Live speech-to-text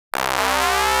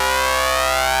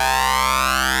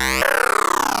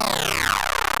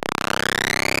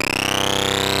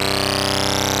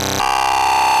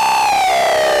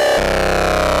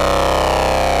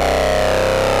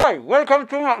welcome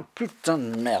to my...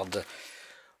 Putain de merde.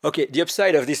 Okay, the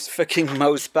upside of this fucking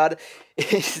mousepad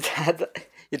is that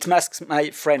it masks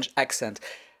my French accent,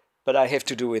 but I have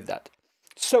to do with that.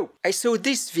 So, I saw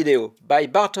this video by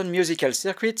Barton Musical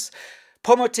Circuits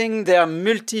promoting their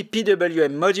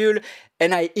multi-PWM module,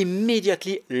 and I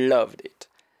immediately loved it.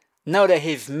 Now they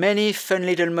have many fun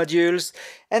little modules,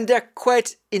 and they're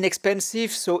quite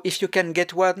inexpensive, so if you can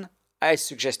get one, I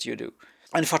suggest you do.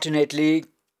 Unfortunately,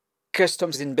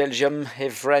 customs in Belgium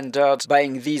have rendered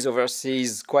buying these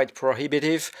overseas quite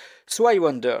prohibitive, so I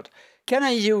wondered, can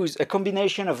I use a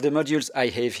combination of the modules I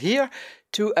have here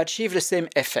to achieve the same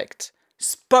effect?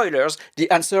 Spoilers,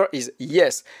 the answer is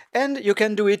yes, and you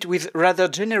can do it with rather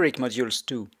generic modules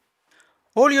too.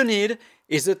 All you need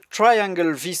is a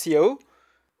triangle VCO,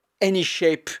 any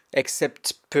shape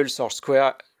except pulse or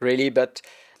square really, but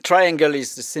triangle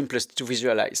is the simplest to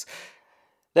visualize.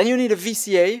 Then you need a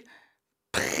VCA,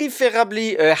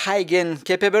 preferably a high gain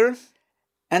capable,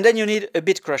 and then you need a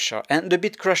bit crusher, and the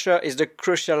bit crusher is the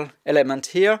crucial element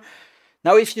here.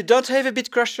 Now if you don't have a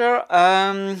bit crusher,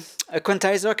 a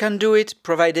quantizer can do it,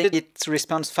 provided it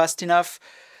responds fast enough.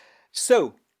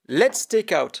 So let's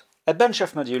take out a bunch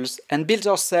of modules and build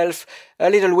ourselves a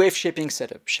little wave shaping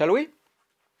setup, shall we?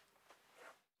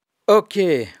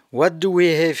 Okay, what do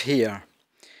we have here?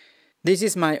 This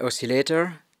is my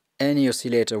oscillator. Any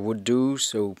oscillator would do,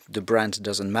 so the brand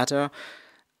doesn't matter.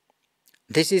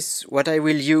 This is what I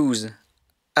will use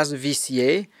as a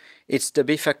VCA. It's the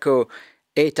Bifaco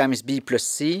A times B plus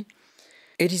C.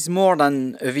 It is more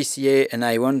than a VCA and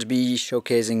I won't be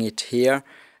showcasing it here.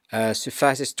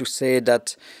 Suffices to say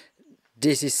that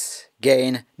this is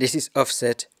gain, this is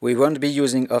offset. We won't be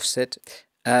using offset.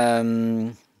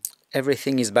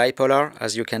 Everything is bipolar,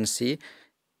 as you can see.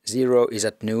 0 is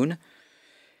at noon.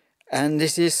 And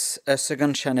this is a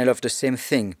second channel of the same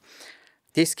thing.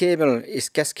 This cable is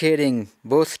cascading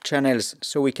both channels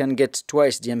so we can get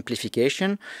twice the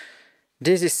amplification.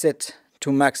 This is set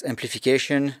to max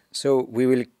amplification, so we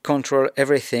will control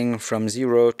everything from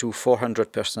 0 to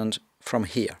 400% from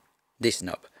here, this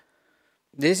knob.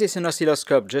 This is an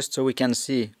oscilloscope just so we can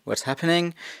see what's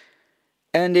happening.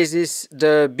 And this is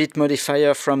the bit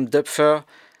modifier from Dupfer.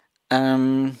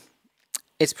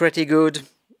 It's pretty good.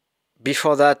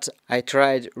 Before that, I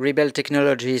tried Rebel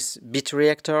Technologies bit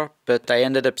reactor, but I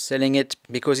ended up selling it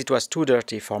because it was too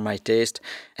dirty for my taste,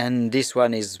 and this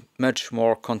one is much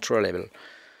more controllable.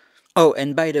 Oh,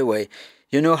 and by the way,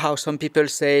 you know how some people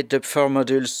say Dupfer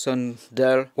modules sound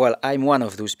dull? Well, I'm one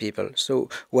of those people, so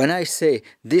when I say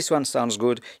this one sounds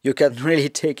good, you can really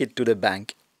take it to the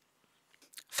bank.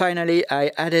 Finally, I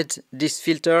added this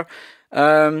filter.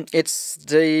 It's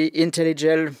the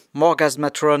IntelliGel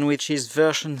Morgasmatron, which is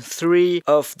version 3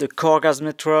 of the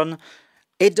Corgasmatron.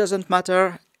 It doesn't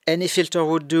matter, any filter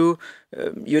would do.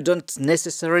 You don't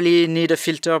necessarily need a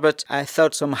filter, but I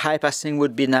thought some high passing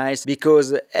would be nice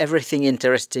because everything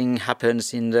interesting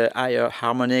happens in the higher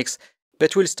harmonics.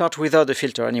 But we'll start without the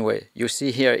filter anyway. You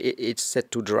see here it's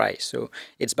set to dry, so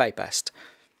it's bypassed.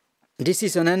 This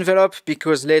is an envelope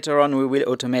because later on we will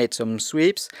automate some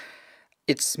sweeps.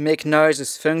 It's make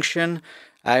noises function.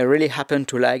 I really happen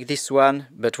to like this one,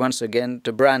 but once again,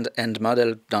 the brand and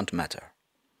model don't matter.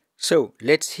 So,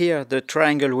 let's hear the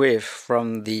triangle wave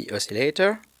from the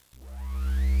oscillator.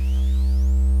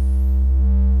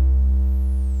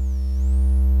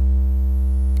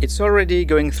 It's already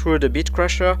going through the bit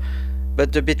crusher,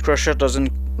 but the bit crusher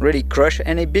doesn't really crush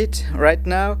any bit right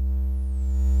now.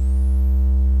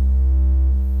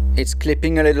 It's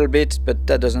clipping a little bit, but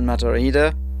that doesn't matter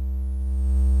either.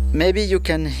 Maybe you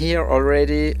can hear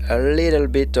already a little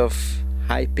bit of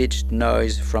high-pitched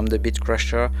noise from the bit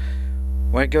crusher.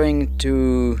 We're going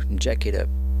to jack it up.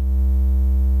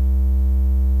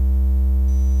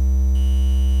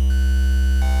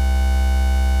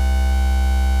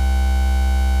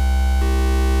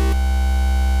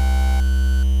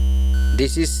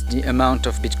 This is the amount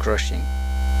of bit crushing.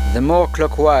 The more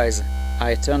clockwise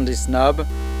I turn this knob,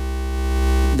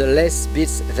 the less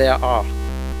bits there are.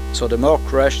 So the more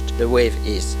crushed the wave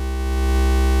is.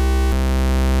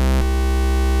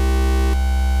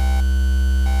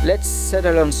 Let's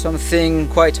settle on something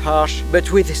quite harsh,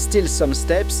 but with still some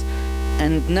steps.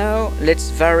 And now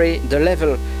let's vary the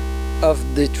level of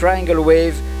the triangle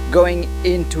wave going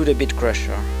into the bit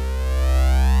crusher.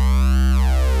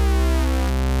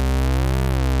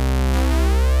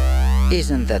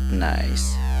 Isn't that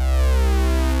nice?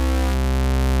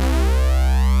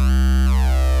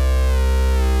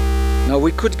 Now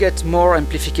we could get more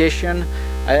amplification.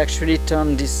 I actually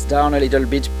turned this down a little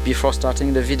bit before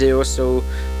starting the video so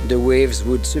the waves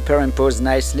would superimpose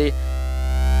nicely.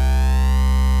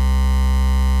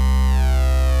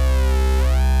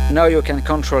 Now you can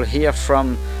control here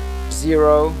from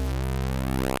 0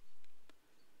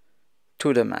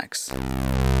 to the max.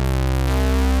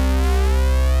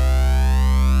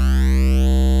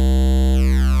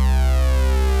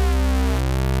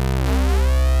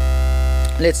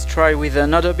 Let's try with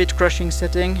another bit crushing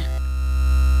setting,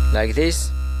 like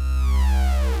this.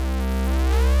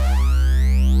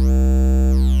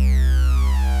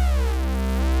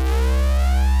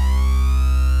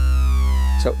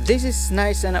 So this is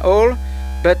nice and all,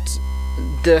 but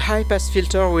the high pass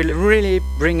filter will really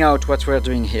bring out what we're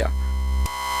doing here.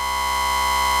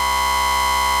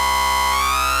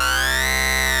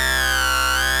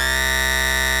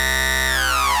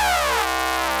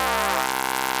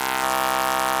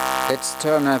 Let's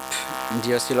turn up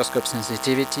the oscilloscope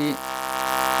sensitivity.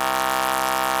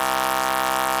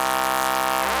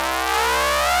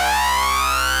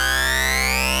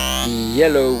 The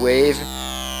yellow wave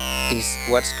is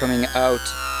what's coming out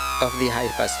of the high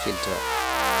pass filter.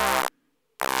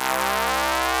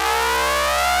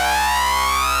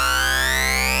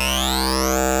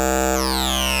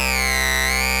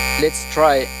 Let's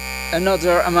try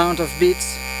another amount of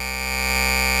beats.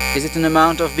 Is it an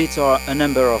amount of beats or a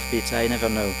number of beats? I never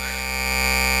know.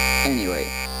 Anyway.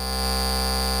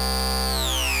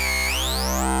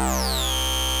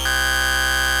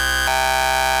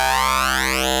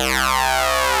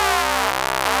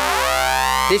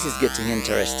 This is getting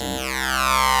interesting.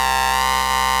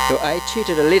 So I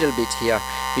cheated a little bit here,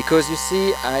 because you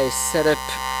see I set up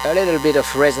a little bit of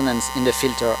resonance in the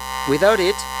filter. Without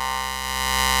it,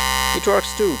 it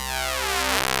works too.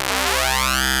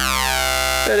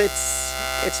 But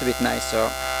it's a bit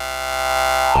nicer.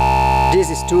 This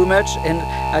is too much, and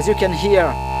as you can hear,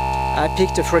 I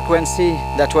picked a frequency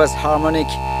that was harmonic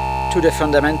to the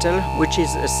fundamental, which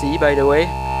is a C, by the way.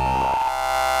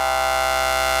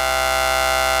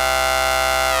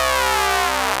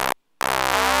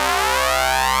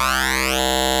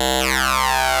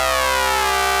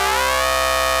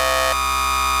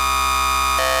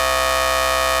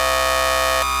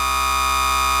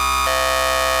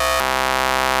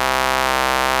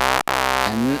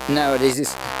 Now this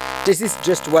is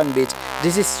just one bit.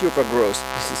 This is super gross.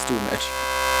 This is too much.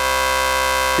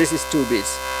 This is 2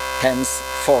 bits, hence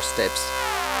 4 steps.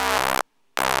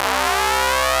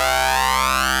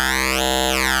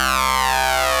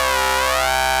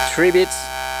 Three bits,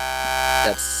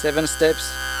 that's 7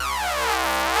 steps.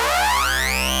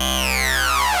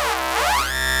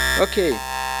 Okay,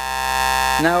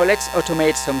 now let's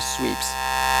automate some sweeps.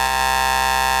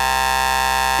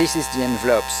 This is the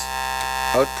envelopes.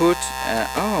 Output,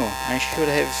 oh, I should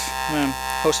have,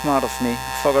 how smart of me,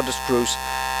 forgot the screws.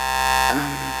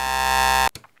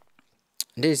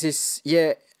 This is,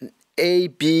 yeah, A,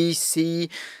 B, C,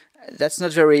 that's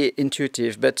not very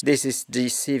intuitive, but this is the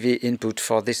CV input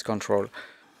for this control.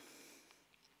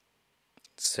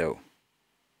 So,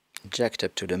 jacked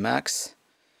up to the max,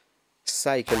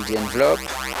 cycle the envelope.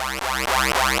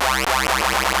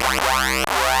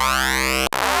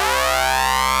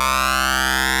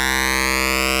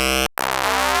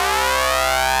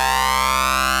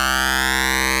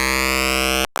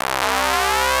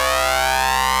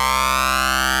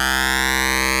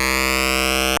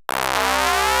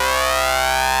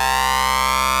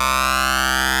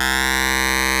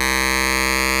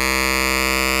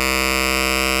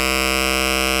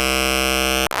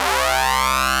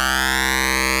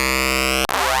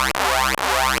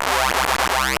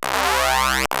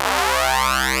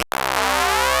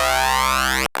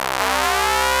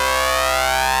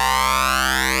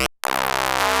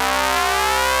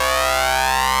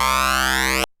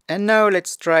 And now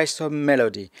let's try some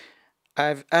melody.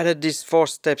 I've added this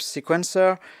 4-step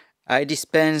sequencer. I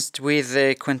dispensed with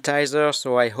a quantizer,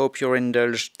 so I hope you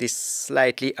indulge this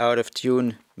slightly out of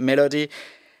tune melody.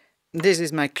 This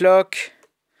is my clock.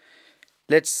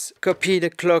 Let's copy the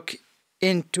clock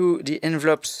into the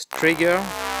envelope's trigger.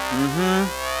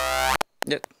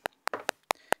 Yep.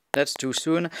 That's too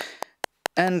soon.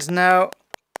 And now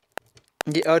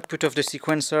the output of the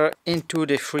sequencer into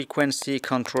the frequency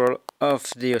control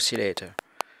of the oscillator.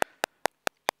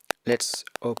 Let's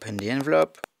open the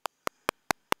envelope.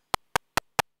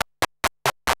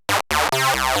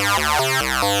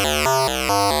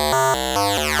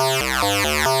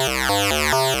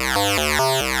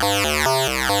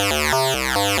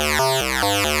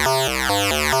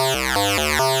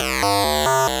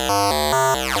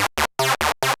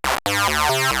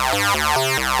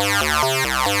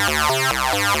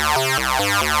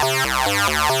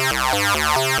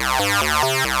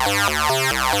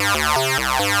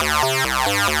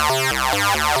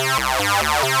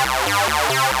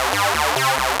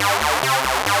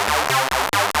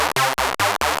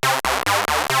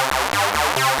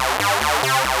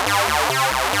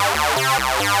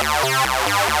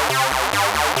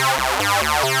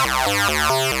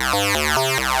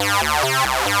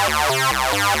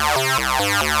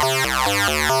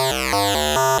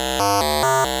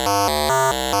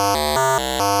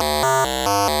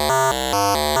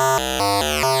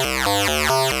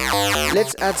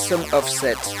 Let's add some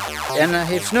offset, and I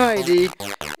have no idea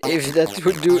if that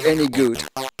would do any good.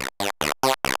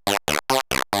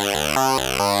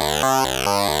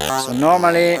 So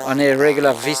normally on a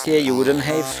regular VCA you wouldn't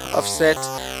have offset.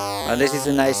 This is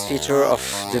a nice feature of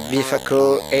the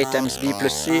Bifaco A times B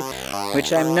plus C,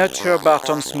 which I'm not sure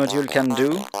Barton's module can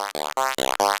do.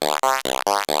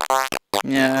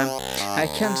 Yeah, I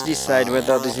can't decide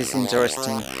whether this is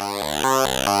interesting.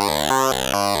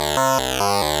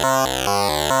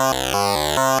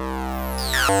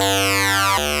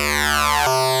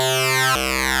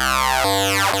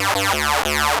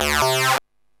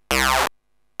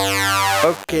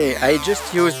 Okay, I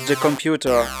just used the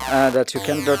computer that you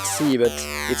cannot see, but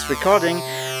it's recording,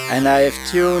 and I have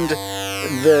tuned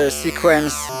the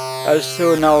sequence.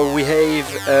 Also now we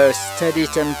have a steady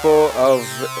tempo of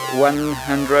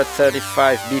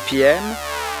 135 BPM,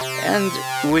 and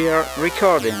we are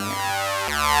recording.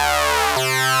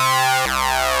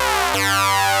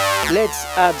 Let's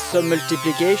add some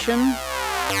multiplication.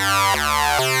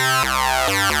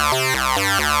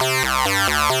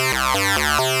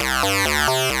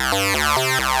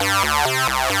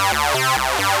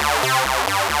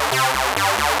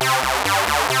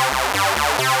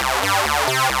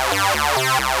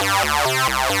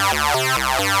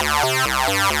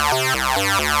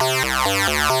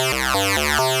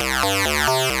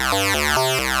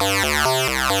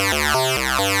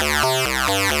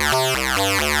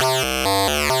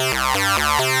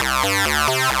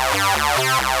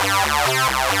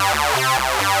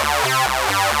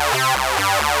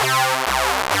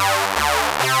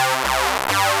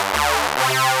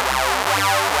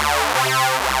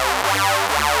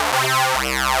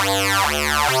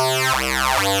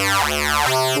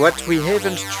 What we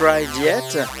haven't tried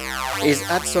yet is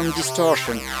add some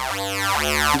distortion.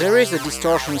 There is a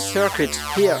distortion circuit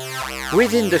here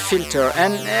within the filter,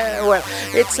 and well,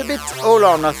 it's a bit all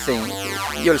or nothing.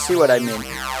 You'll see what I mean.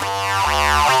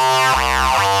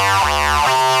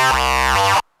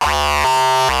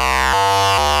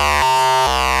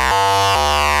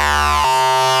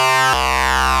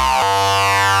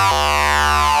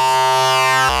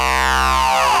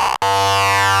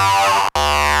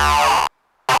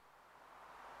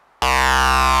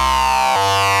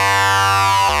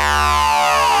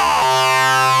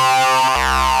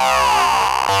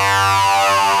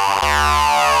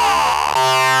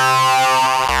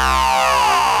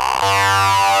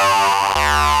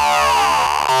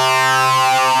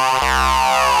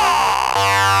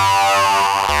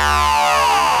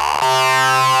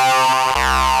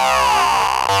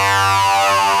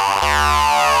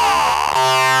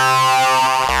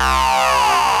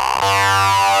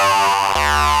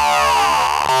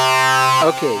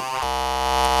 Okay,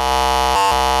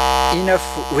 enough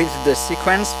with the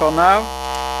sequence for now.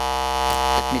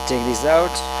 Let me take this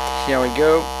out. Here we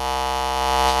go.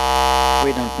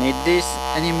 We don't need this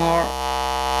anymore.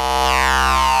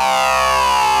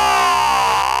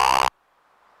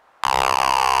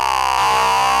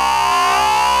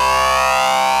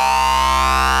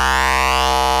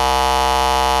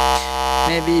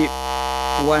 Maybe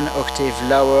one octave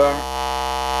lower.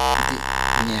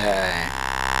 Yeah.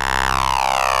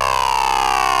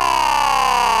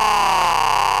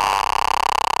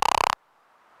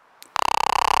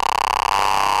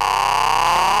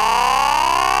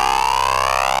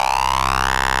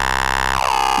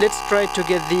 Let's try to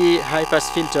get the high-pass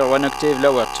filter one octave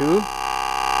lower too.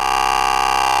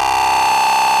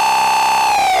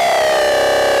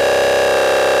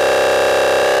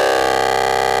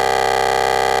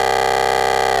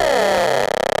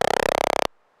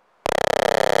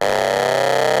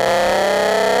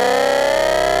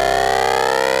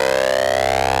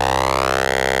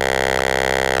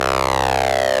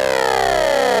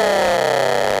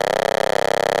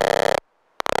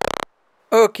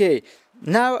 Okay,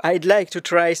 now I'd like to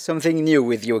try something new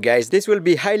with you guys. This will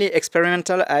be highly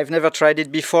experimental, I've never tried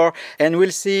it before, and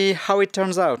we'll see how it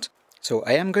turns out. So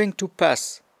I am going to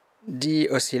pass the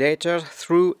oscillator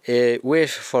through a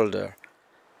Wavefolder.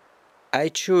 I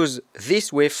choose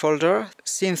this Wavefolder,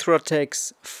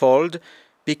 Synthrotex Fold,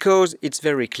 because it's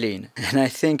very clean, and I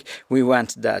think we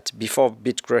want that before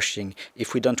bit crushing,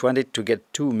 if we don't want it to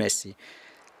get too messy.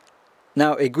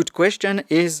 Now a good question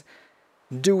is,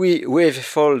 do we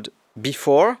wavefold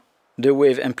before the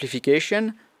wave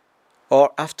amplification or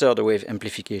after the wave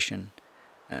amplification?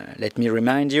 Let me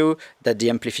remind you that the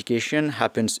amplification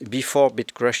happens before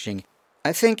bit crushing.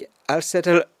 I think I'll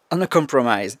settle on a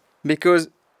compromise, because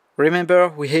remember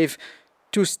we have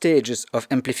two stages of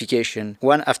amplification,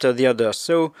 one after the other.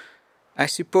 So I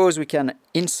suppose we can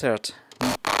insert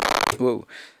the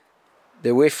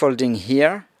wavefolding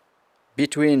here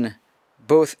between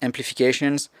both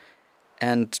amplifications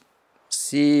and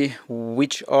see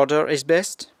which order is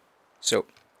best. So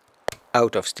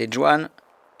out of stage 1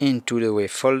 into the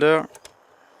Wavefolder,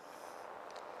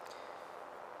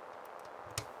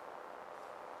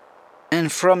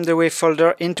 and from the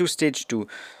Wavefolder into stage 2.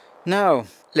 Now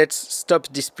let's stop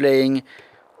displaying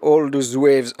all those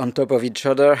waves on top of each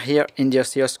other here in the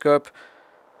oscilloscope.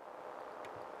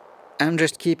 I'm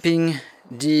just keeping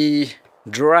the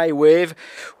dry wave,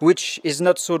 which is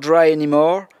not so dry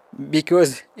anymore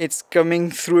because it's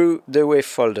coming through the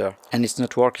Wavefolder, and it's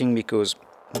not working because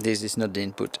this is not the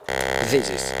input. This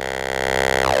is.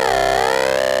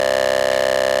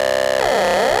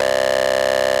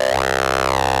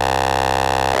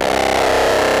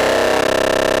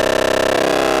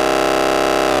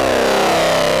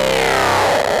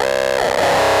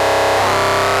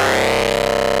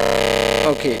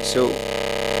 Okay, so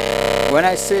when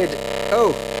I said,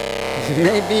 oh,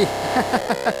 maybe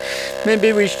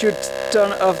maybe we should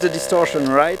turn off the distortion,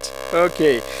 right?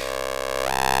 Okay.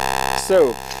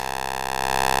 So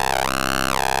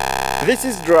this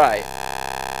is dry.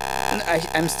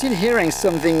 I'm still hearing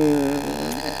something.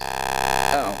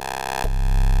 Oh.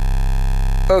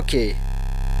 Okay.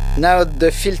 Now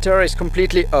the filter is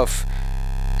completely off,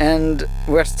 and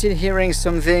we're still hearing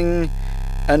something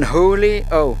unholy.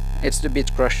 Oh, it's the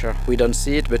beat crusher. We don't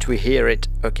see it, but we hear it.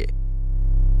 Okay.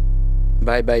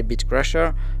 Bye bye beat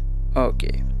crusher.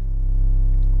 Okay.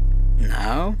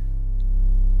 Now.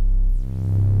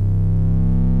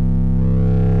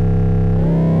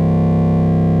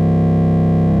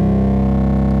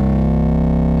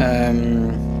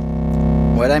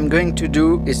 What I'm going to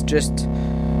do is just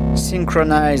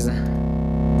synchronize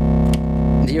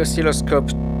the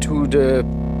oscilloscope to the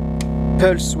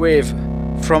pulse wave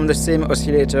from the same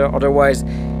oscillator, otherwise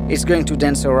it's going to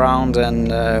dance around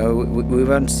and we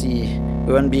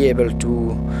won't be able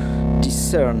to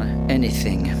discern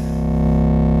anything.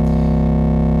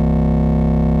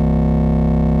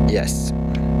 Yes,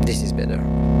 this is better.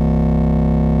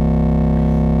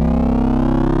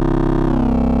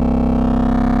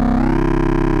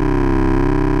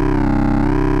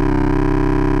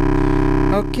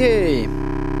 Okay,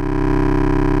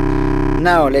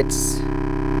 now let's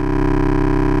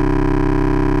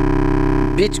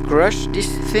beat crush this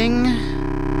thing.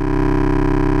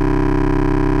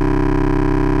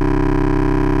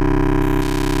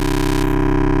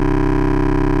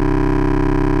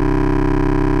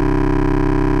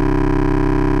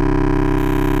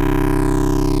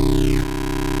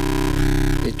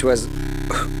 It was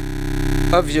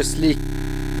obviously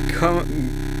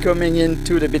coming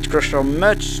into the beat crusher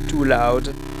much too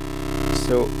loud.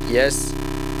 So yes,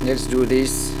 let's do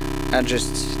this.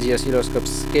 Adjust the oscilloscope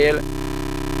scale.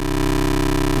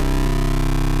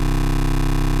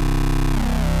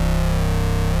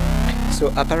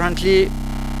 So apparently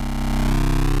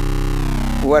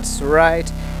what's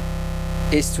right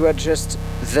is to adjust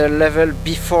the level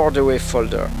before the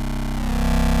Wavefolder.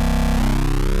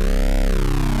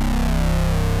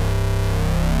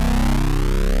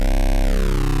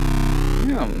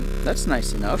 That's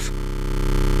nice enough.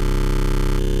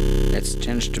 Let's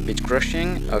change to beat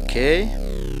crushing. Okay.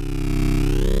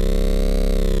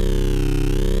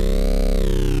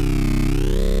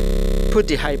 Put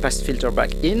the high pass filter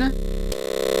back in.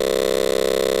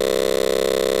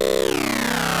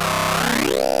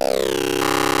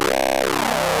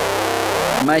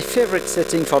 My favorite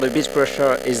setting for the beat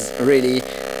crusher is really 2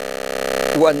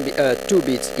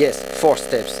 beats. Yes, 4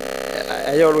 steps.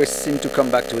 I always seem to come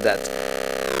back to that.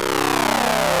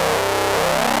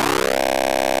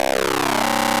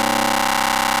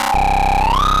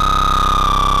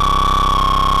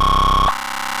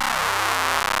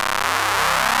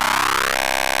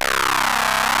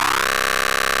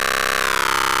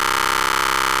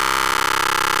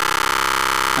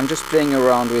 I'm just playing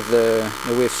around with the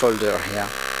Wavefolder here.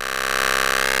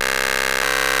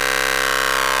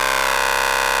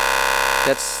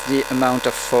 That's the amount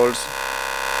of folds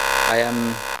I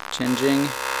am changing,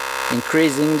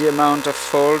 increasing the amount of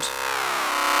fold.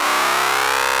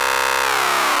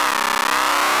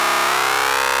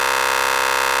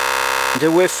 The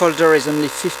Wavefolder is only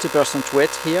 50%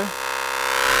 wet here.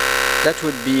 That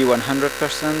would be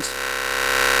 100%.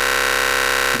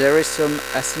 There is some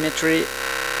asymmetry.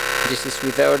 This is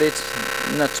without it,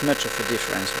 not much of a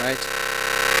difference, right?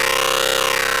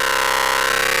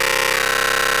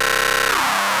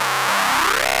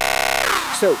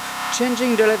 So,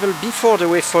 changing the level before the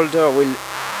Wavefolder will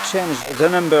change the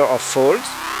number of folds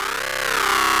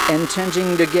and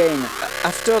changing the gain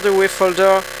after the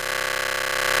Wavefolder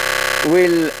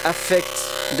will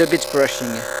affect the bit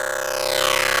crushing.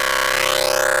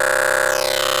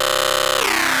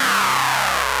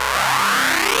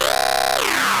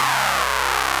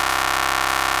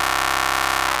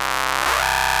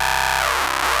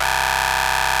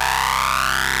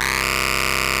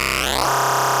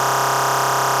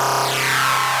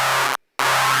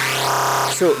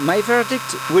 So my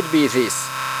verdict would be this.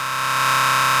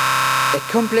 A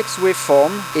complex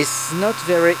waveform is not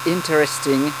very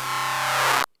interesting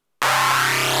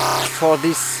for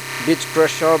this bit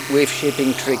crusher wave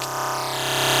shaping trick.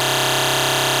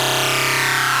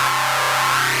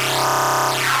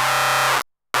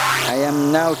 I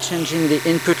am now changing the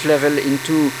input level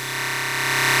into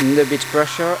the bit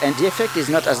crusher and the effect is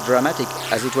not as dramatic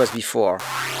as it was before.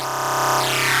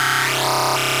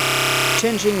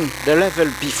 Changing the level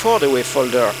before the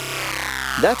Wavefolder,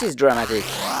 that is dramatic.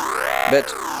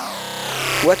 But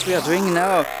what we are doing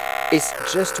now is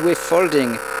just wave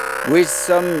folding with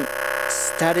some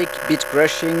static bit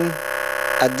crushing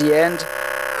at the end.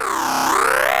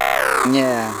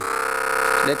 Yeah,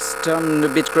 let's turn the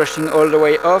bit crushing all the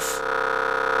way off.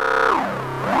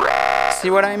 See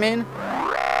what I mean?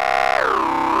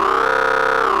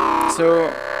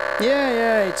 So,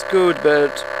 yeah, it's good,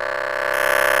 but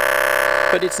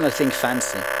it's nothing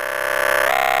fancy.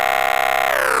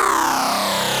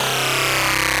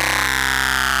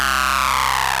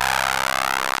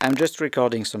 I'm just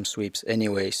recording some sweeps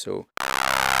anyway, so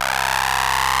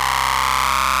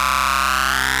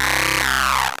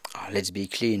let's be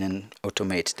clean and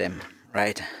automate them,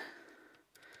 right?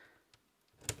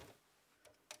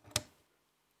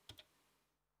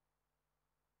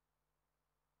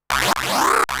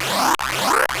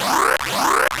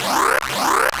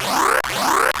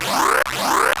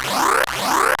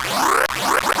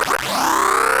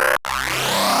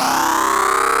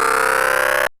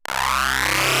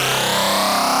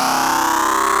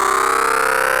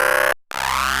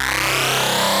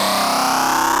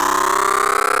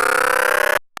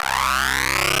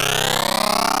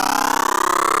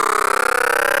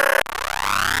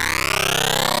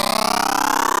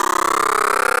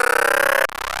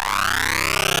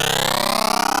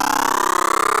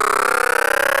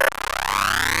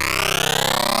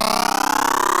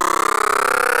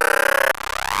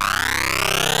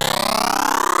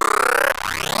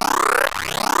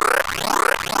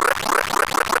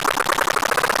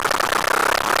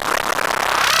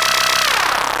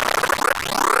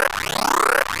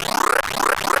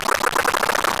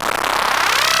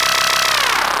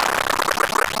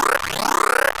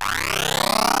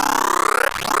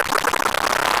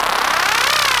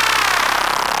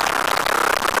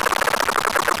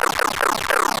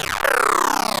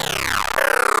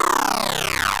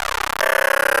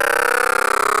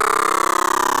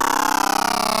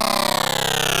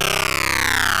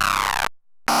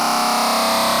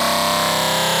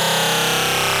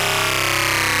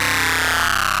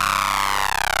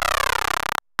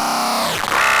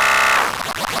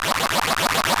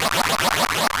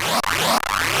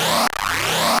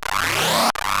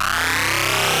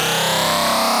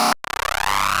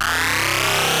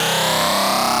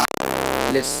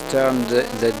 Let's turn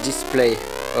the display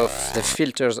of the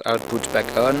filter's output back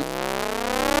on.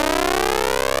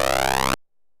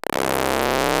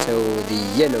 So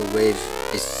the yellow wave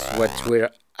is what we're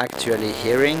actually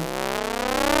hearing.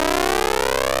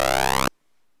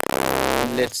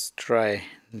 Let's try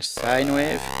the sine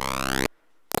wave.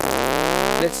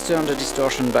 Let's turn the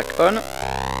distortion back on.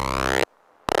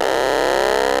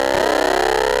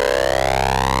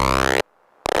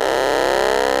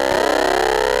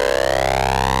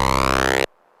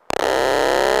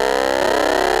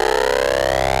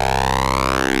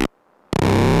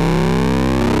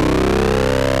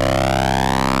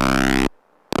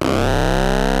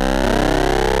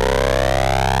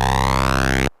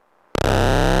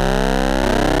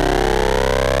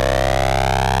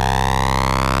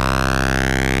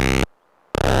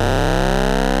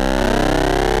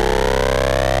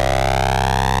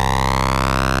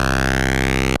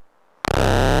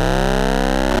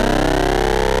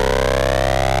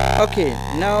 Okay,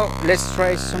 now let's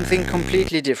try something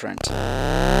completely different.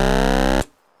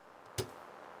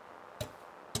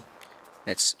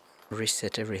 Let's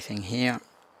reset everything here.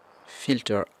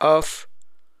 Filter off,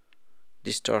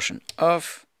 distortion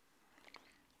off.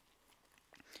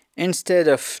 Instead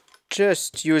of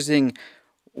just using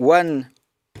one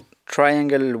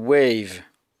triangle wave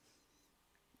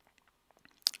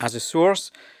as a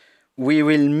source, we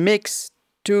will mix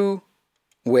two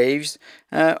waves.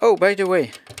 Oh, by the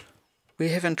way, we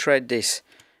haven't tried this.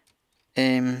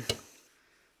 A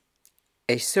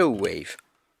saw wave.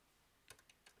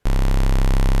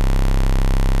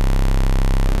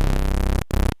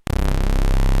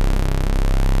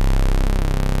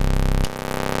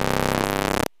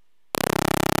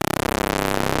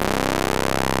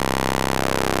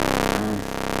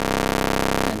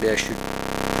 Maybe I should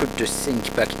put the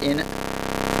sync back in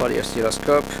for the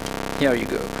oscilloscope. Here you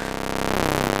go.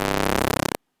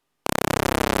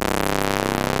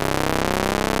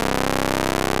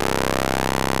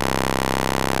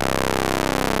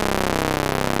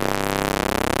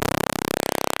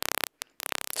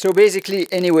 So basically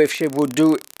any wave shape would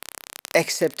do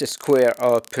except a square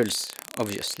or a pulse,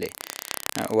 obviously.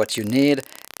 What you need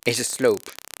is a slope.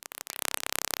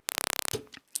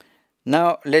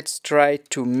 Now let's try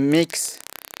to mix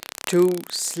two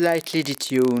slightly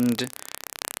detuned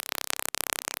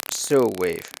saw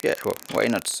wave. Yeah, well, why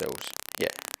not saws? Yeah,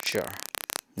 sure.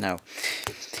 Now,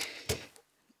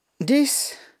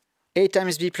 this A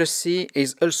times B plus C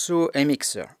is also a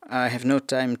mixer. I have no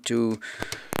time to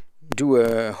do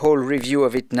a whole review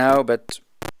of it now, but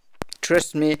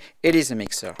trust me, it is a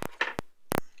mixer.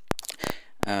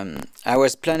 I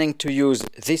was planning to use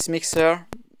this mixer,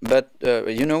 but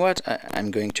you know what? I'm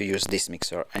going to use this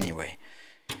mixer anyway,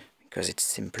 because it's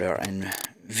simpler and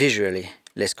visually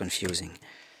less confusing.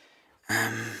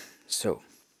 So,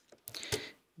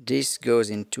 this goes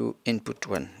into input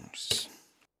 1.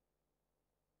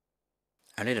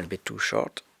 A little bit too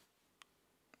short.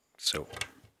 So,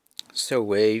 saw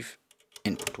wave,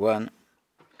 input 1.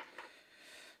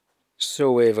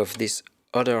 Saw wave of this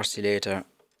other oscillator,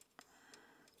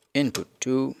 input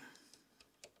 2.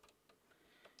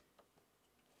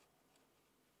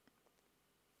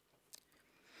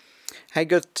 I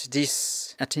got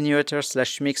this attenuator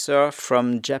slash mixer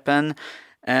from Japan,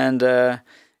 and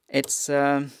it's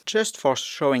just for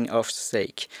showing off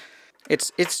sake.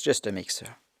 It's just a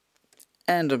mixer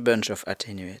and a bunch of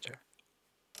attenuator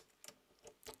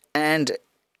and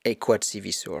a quad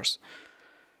CV source.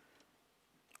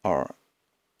 Or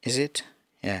is it?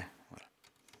 Yeah.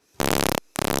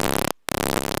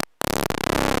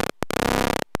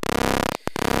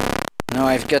 Now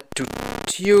I've got to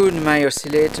tune my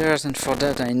oscillators, and for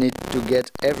that I need to get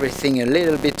everything a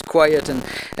little bit quiet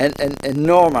and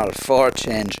normal for a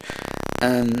change.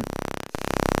 I'm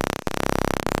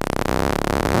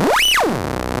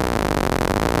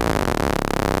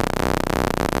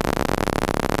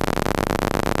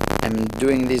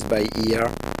doing this by ear.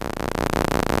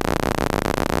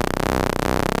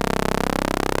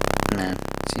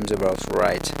 Seems about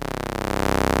right.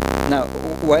 Now,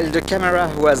 while the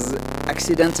camera was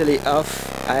accidentally off,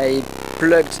 I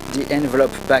plugged the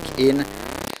envelope back in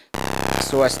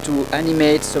so as to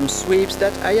animate some sweeps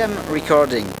that I am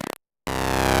recording.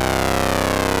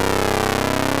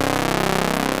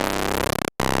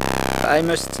 I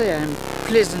must say I'm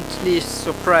pleasantly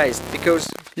surprised, because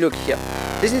look here,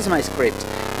 this is my script,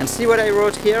 and see what I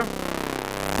wrote here?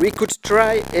 We could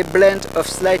try a blend of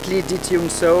slightly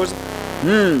detuned saws.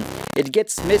 It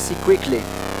gets messy quickly.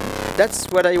 That's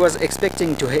what I was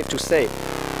expecting to have to say.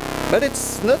 But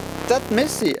it's not that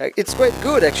messy. It's quite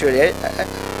good, actually.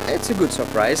 It's a good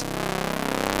surprise.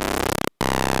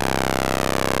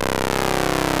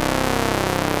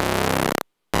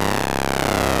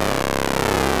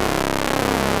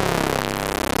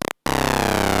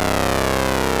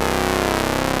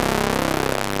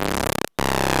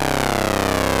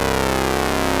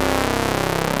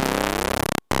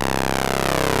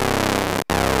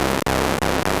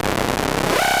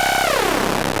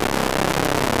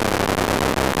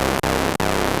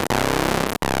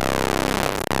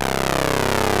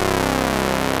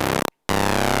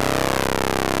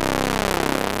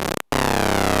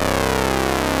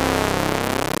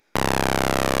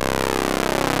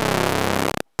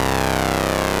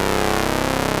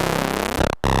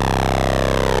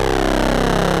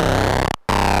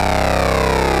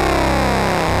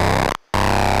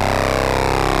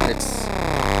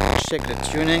 Check the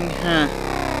tuning.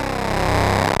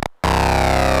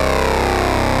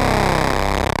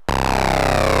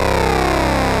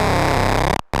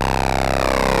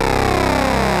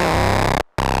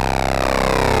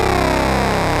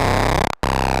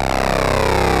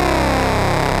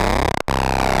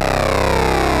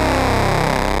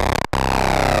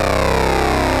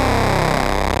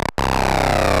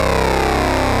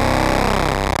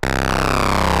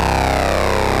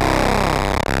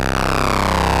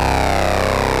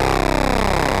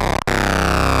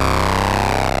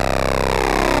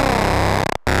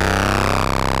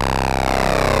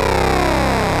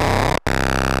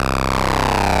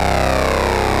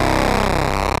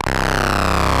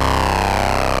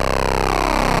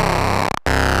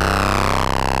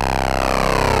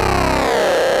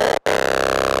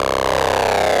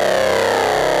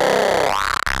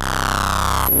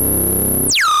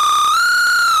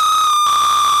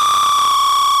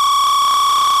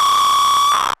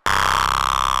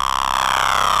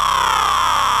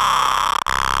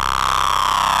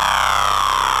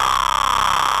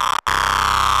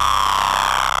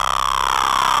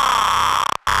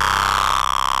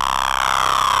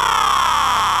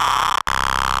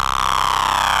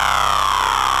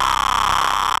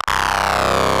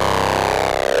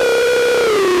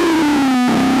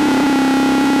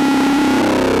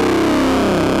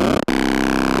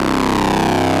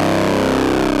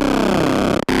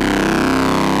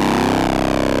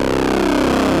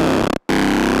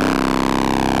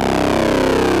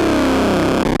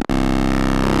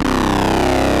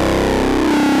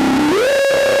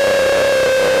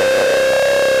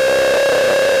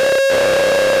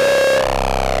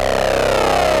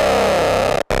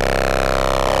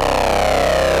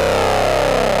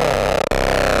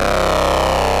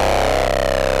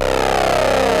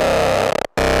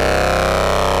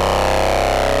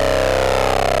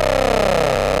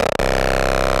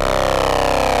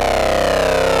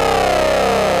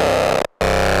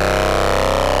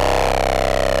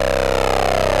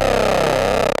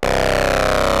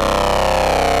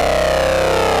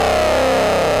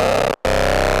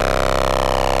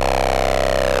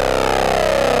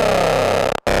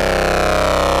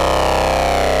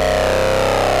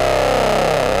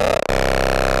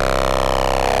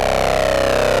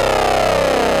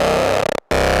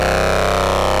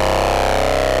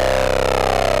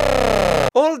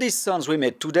 these sounds we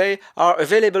made today are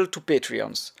available to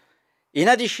Patreons. In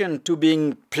addition to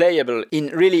being playable in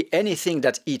really anything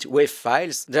that eats wave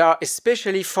files, they are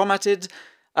especially formatted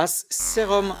as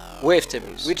Serum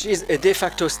wavetables, which is a de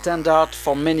facto standard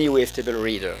for many wavetable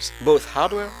readers, both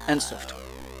hardware and software.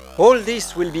 All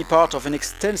this will be part of an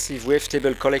extensive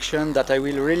wavetable collection that I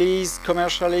will release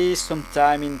commercially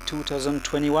sometime in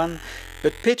 2021,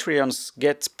 but Patreons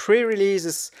get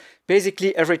pre-releases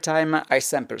basically every time I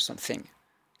sample something.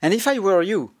 And if I were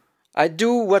you, I'd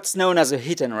do what's known as a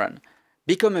hit and run.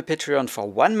 Become a Patreon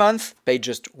for 1 month, pay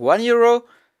just €1,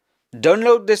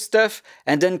 download the stuff,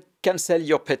 and then cancel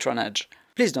your patronage.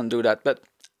 Please don't do that, but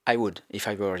I would if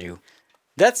I were you.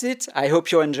 That's it. I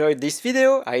hope you enjoyed this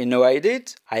video. I know I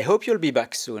did. I hope you'll be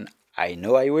back soon. I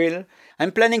know I will.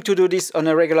 I'm planning to do this on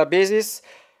a regular basis,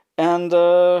 and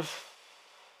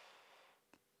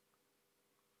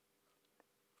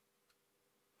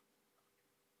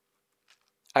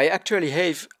I actually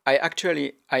have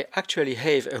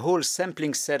a whole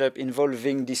sampling setup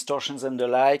involving distortions and the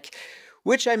like,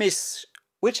 which I may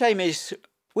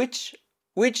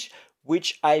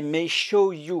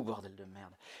show you, bordel de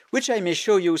merde, which I may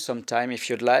show you sometime if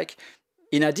you'd like.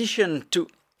 In addition to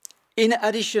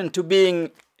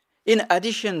being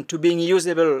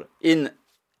usable in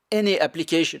any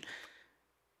application.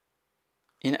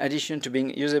 In addition to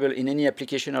being usable in any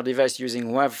application or device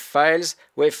using wave files,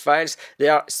 they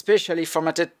are specially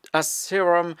formatted as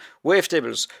Serum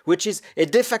wavetables, which is a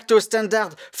de facto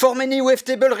standard for many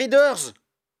wavetable readers.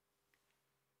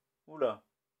 Oula.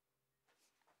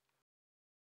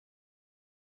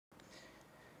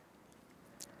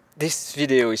 This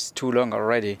video is too long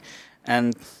already,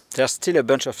 and there's still a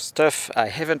bunch of stuff I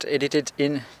haven't edited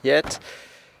in yet.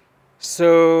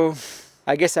 So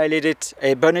I guess I'll edit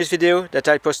a bonus video that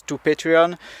I'll post to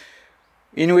Patreon,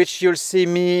 in which you'll see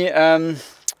me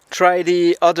try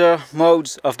the other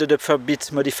modes of the dubstep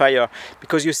beat modifier,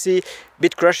 because you see,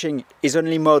 beat crushing is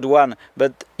only mode 1,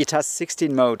 but it has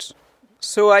 16 modes.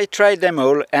 So I tried them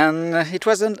all, and it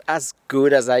wasn't as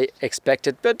good as I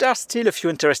expected, but there are still a few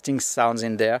interesting sounds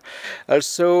in there.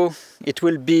 Also, it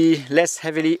will be less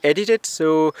heavily edited,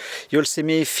 so you'll see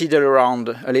me fiddle around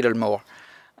a little more.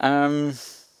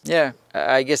 Yeah,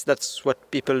 I guess that's what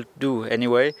people do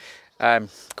anyway. I'm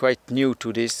quite new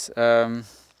to this.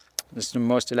 This is the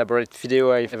most elaborate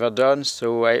video I've ever done,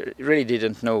 so I really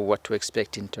didn't know what to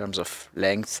expect in terms of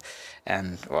length.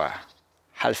 And wow,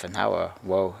 half an hour,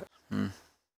 wow.